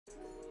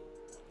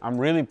I'm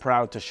really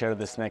proud to share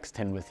this next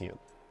tin with you.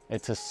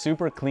 It's a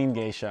super clean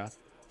geisha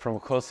from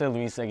Jose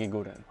Luis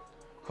Eguiguren.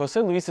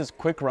 Jose Luis's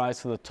quick rise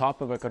to the top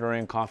of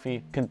Ecuadorian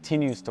coffee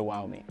continues to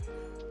wow me.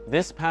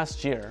 This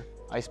past year,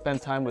 I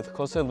spent time with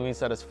Jose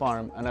Luis at his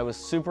farm and I was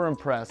super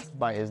impressed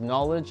by his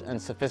knowledge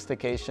and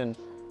sophistication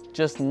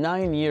just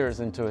 9 years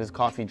into his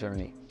coffee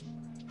journey.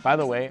 By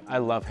the way, I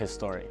love his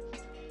story.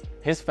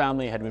 His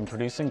family had been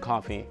producing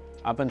coffee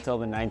up until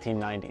the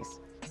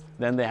 1990s.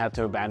 Then they had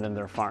to abandon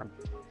their farm.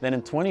 Then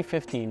in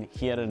 2015,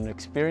 he had an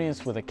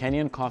experience with a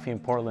Kenyan coffee in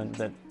Portland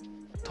that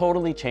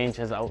totally changed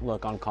his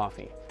outlook on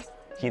coffee.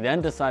 He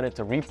then decided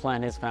to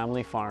replant his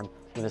family farm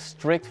with a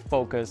strict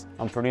focus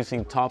on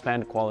producing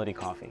top-end quality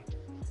coffee.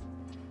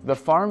 The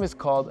farm is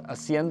called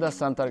Hacienda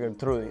Santa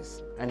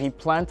Gertrudis, and he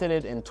planted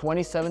it in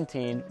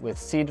 2017 with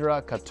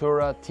Sidra,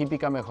 Caturra,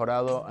 Típica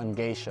Mejorado, and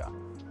Geisha.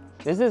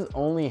 This is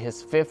only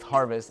his 5th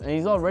harvest, and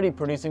he's already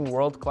producing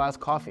world-class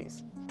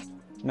coffees.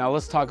 Now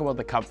let's talk about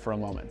the cup for a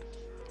moment.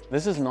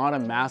 This is not a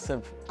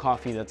massive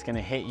coffee that's going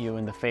to hit you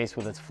in the face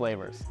with its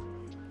flavors.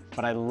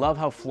 But I love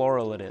how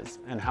floral it is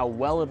and how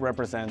well it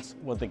represents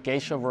what the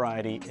Geisha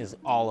variety is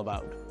all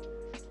about.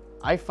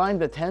 I find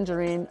the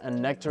tangerine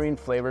and nectarine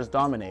flavors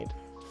dominate,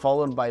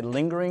 followed by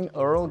lingering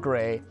Earl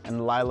Grey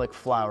and lilac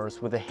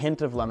flowers with a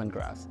hint of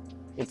lemongrass.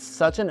 It's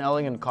such an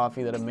elegant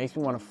coffee that it makes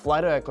me want to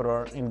fly to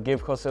Ecuador and give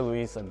Jose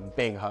Luis a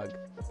big hug.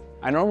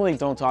 I normally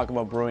don't talk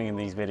about brewing in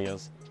these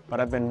videos, but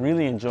I've been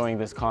really enjoying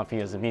this coffee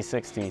as a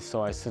V60,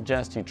 so I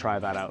suggest you try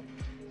that out.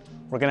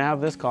 We're gonna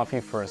have this coffee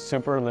for a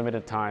super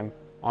limited time,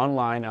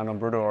 online and on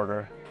brew to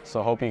order,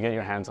 so hope you get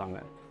your hands on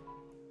it.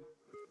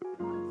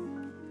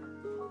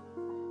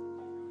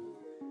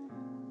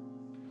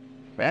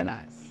 Very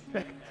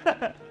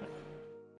nice.